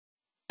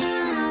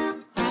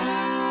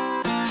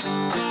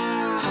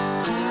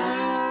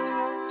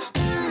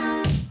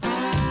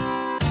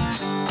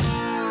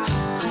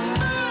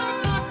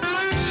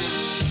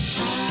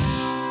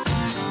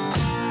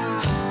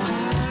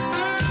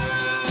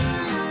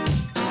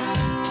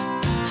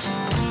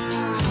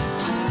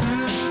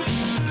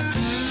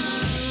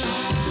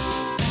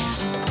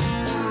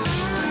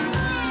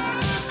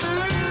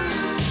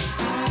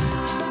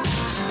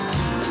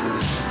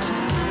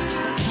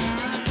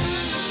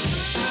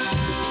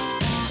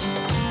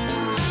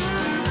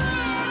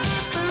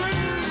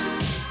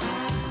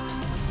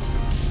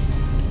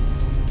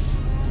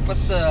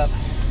up?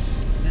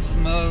 This is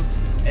Mo,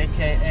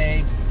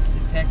 aka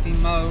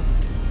Detecting Mo.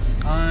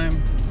 I'm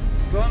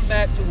going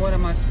back to one of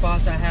my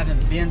spots I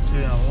haven't been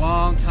to in a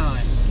long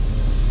time.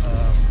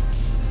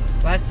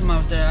 Last time I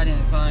was there, I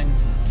didn't find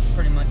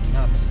pretty much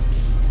nothing.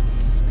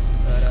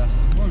 But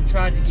I'm going to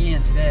try it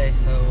again today,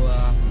 so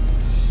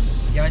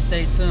you guys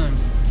stay tuned.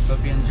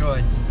 Hope you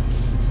enjoyed.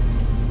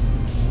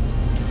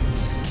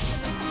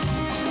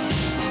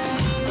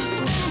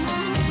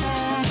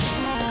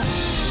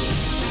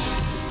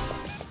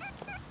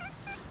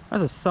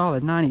 That's a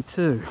solid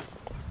 92.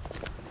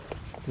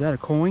 Is that a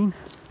coin?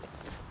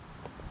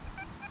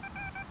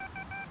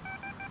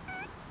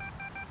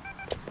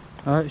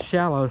 Oh, it's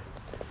shallow.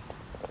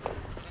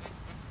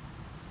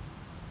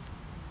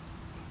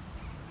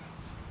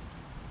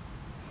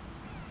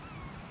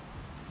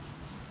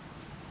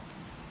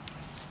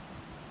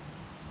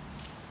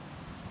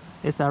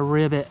 It's a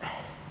ribbit.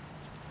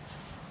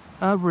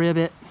 A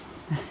ribbit.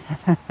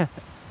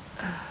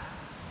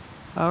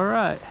 All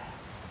right.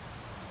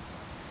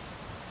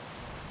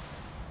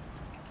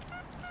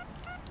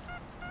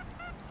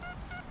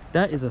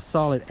 That is a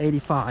solid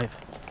 85.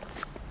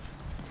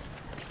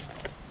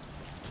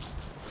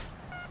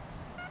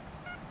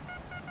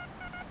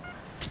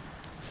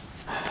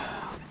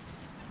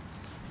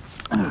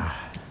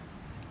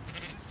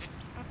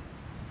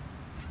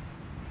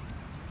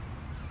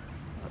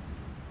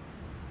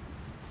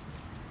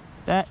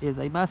 That is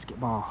a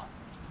basketball.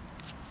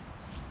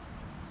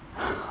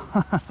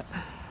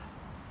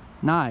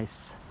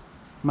 Nice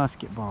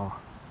musket ball.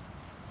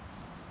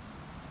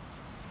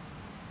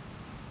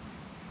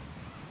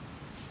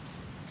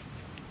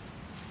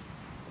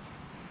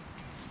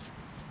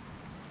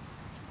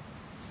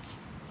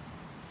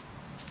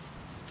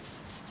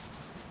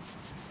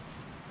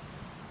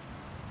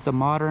 It's a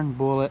modern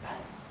bullet.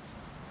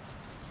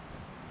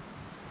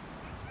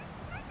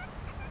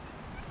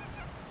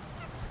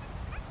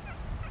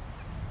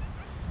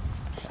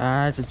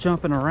 It's a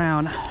jumping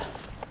around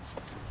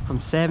from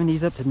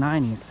 70s up to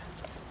 90s.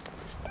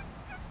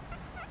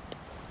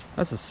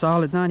 That's a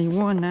solid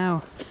 91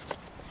 now.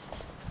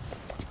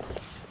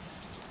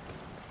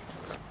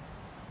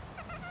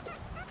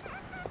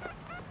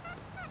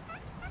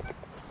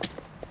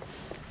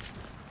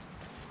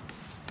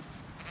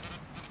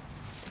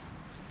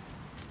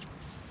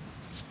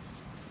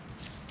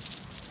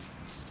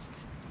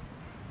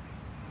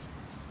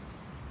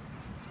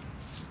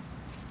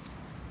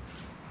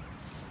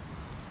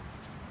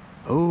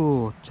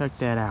 Oh, check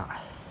that out.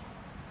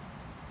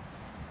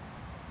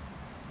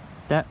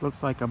 That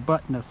looks like a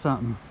button of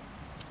something.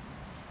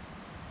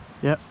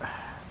 Yep,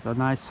 it's a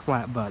nice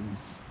flat button.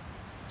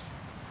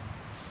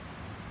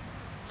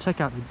 Check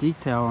out the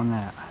detail on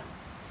that.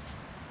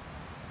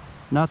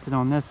 Nothing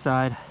on this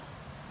side.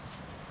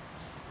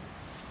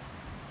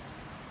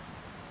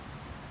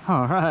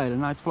 All right, a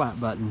nice flat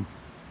button.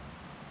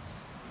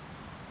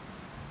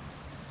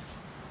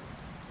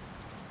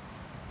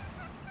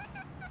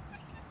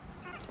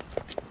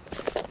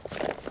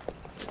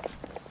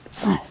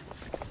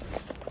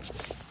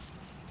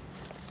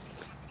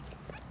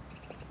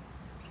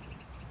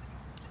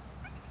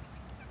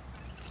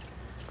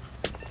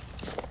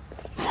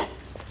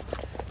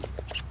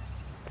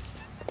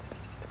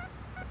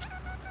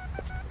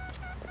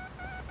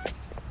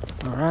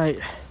 All right,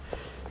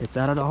 it's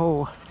out of the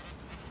hole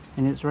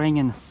and it's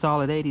ringing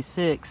solid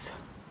 86.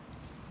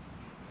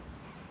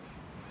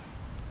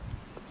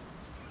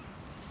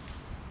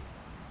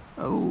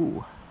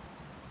 Oh,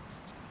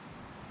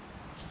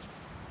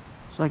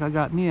 looks like I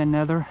got me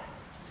another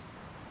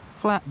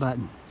flat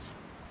button.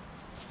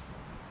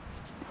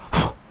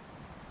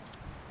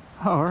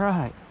 All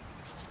right,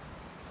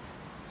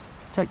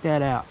 check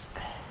that out.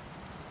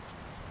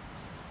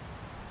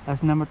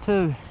 That's number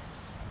 2.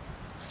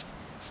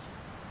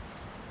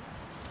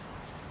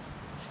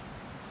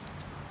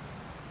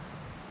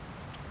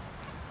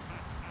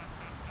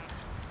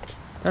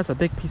 That's a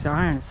big piece of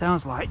iron, it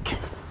sounds like.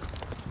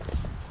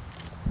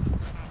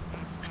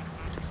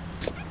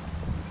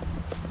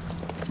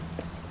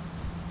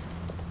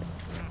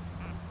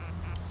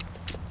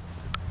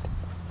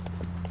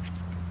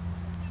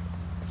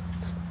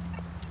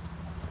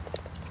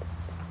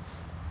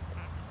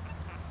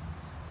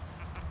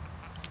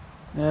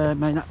 It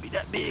might not be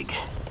that big.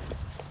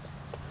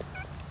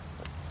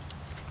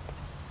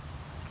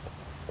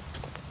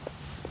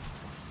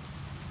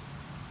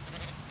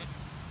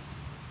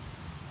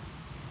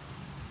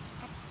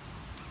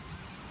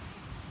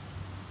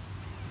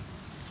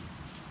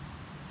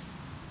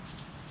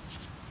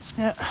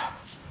 Yeah,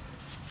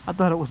 I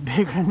thought it was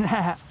bigger than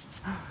that.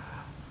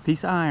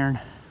 Piece of iron.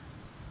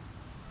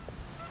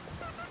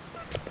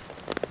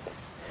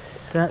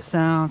 That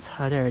sounds,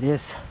 oh, there it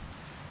is.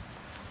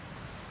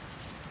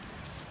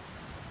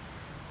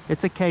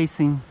 It's a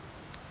casing.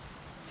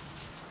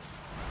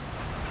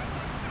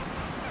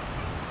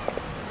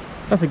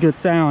 That's a good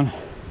sound.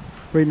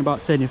 Reading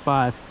about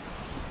 75.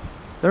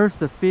 There's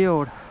the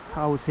field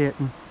I was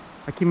hitting.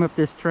 I came up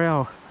this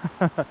trail,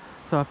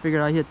 so I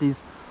figured I'd hit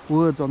these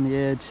woods on the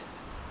edge.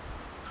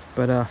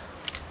 But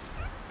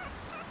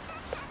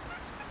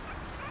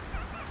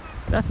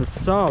That's a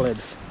solid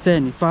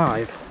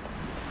 75.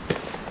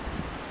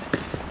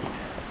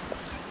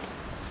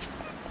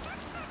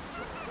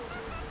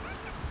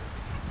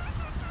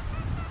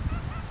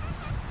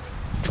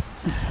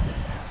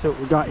 So what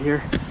we got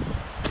here.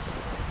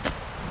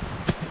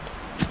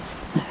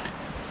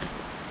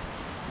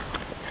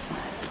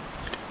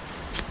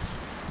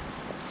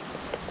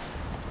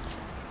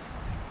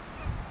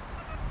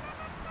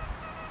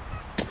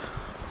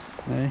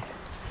 Okay.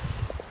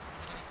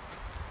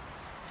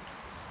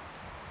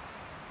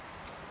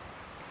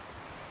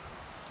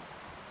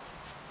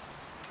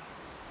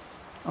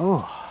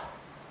 Oh,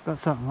 got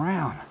something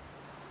round.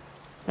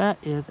 That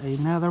is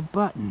another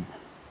button.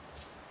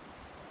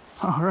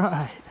 All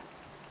right.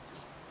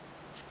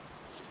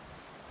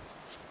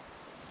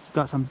 It's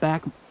got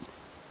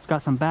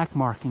some back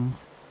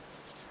markings.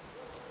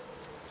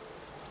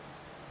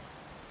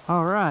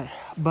 All right,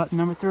 button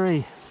number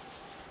 3,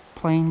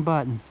 plain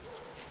button.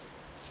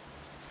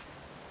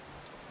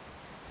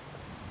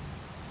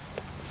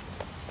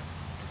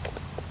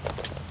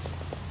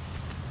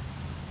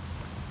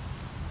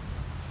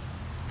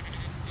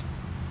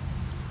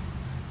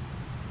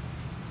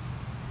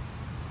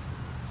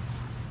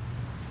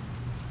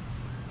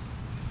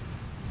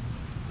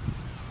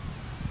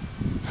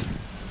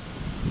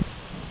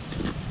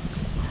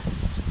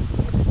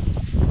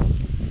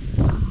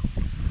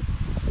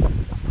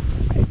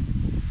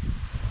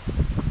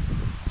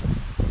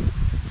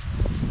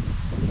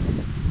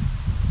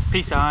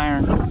 Piece of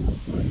iron.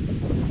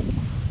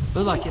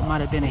 Looked like it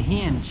might have been a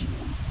hinge.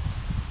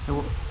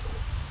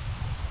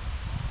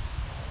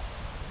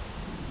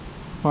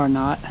 Or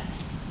not.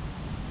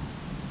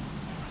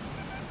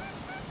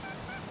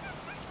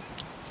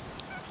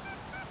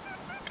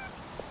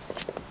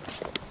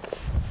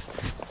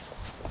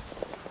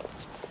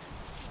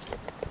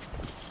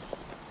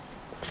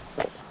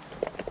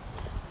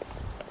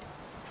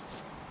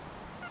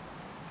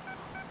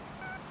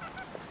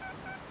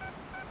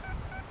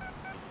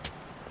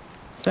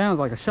 Sounds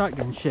like a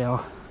shotgun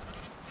shell.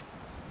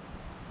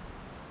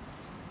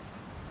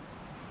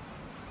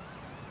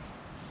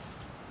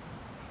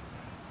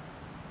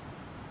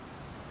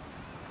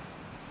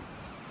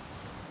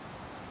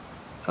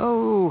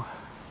 Oh,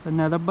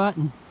 another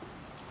button.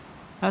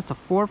 That's the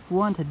 4th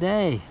one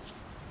today.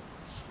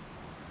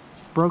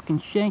 Broken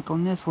shank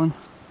on this one.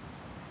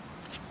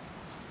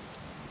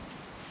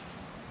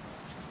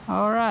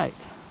 All right.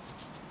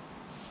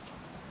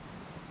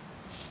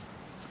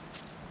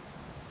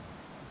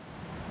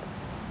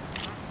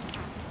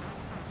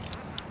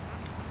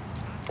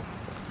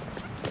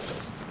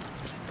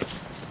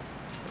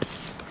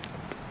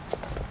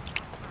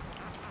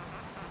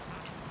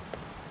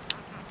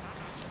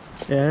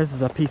 Yeah, this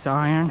is a piece of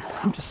iron.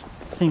 I'm just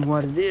seeing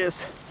what it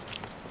is.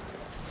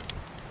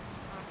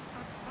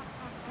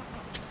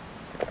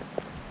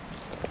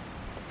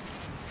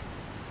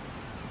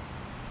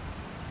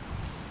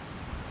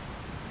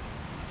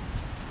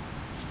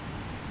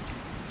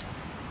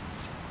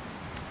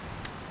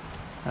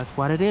 That's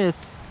what it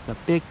is. It's a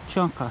big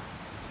chunk of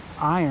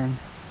iron.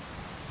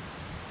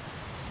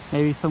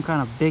 Maybe some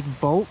kind of big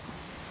bolt.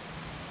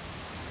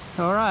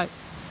 All right.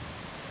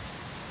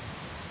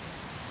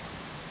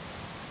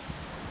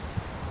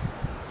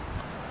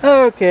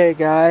 Okay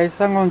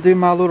guys, I'm gonna do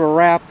my little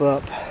wrap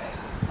up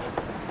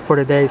for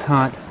today's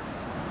hunt.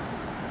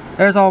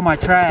 There's all my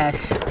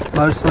trash,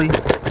 mostly.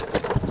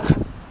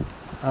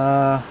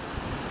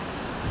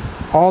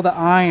 All the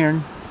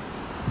iron,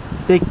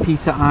 big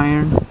piece of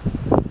iron,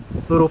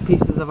 little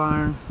pieces of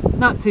iron,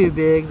 not too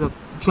big, it's a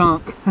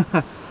chunk.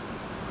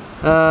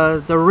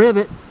 The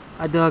rivet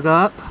I dug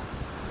up,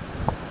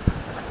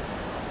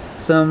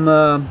 some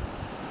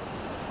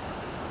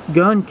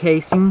gun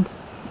casings,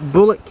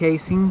 bullet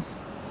casings.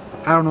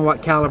 I don't know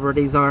what caliber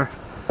these are.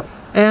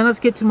 And let's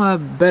get to my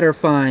better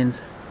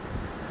finds.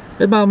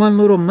 There's about one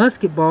little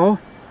musket ball.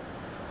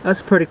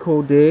 That's a pretty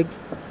cool dig.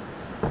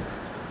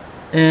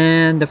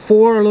 And the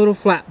 4 little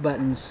flat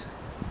buttons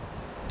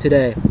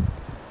today.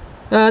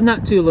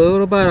 Not too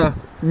little, about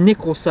a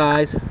nickel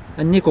size,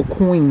 a nickel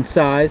coin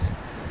size.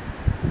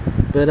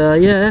 But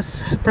yeah,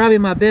 that's probably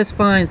my best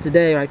find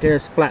today right there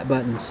is flat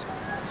buttons.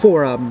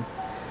 4 of them.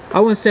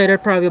 I wouldn't say they're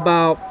probably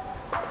about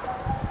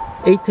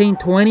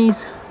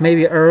 1820s,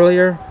 maybe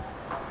earlier.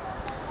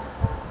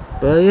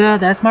 But yeah,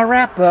 that's my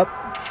wrap up.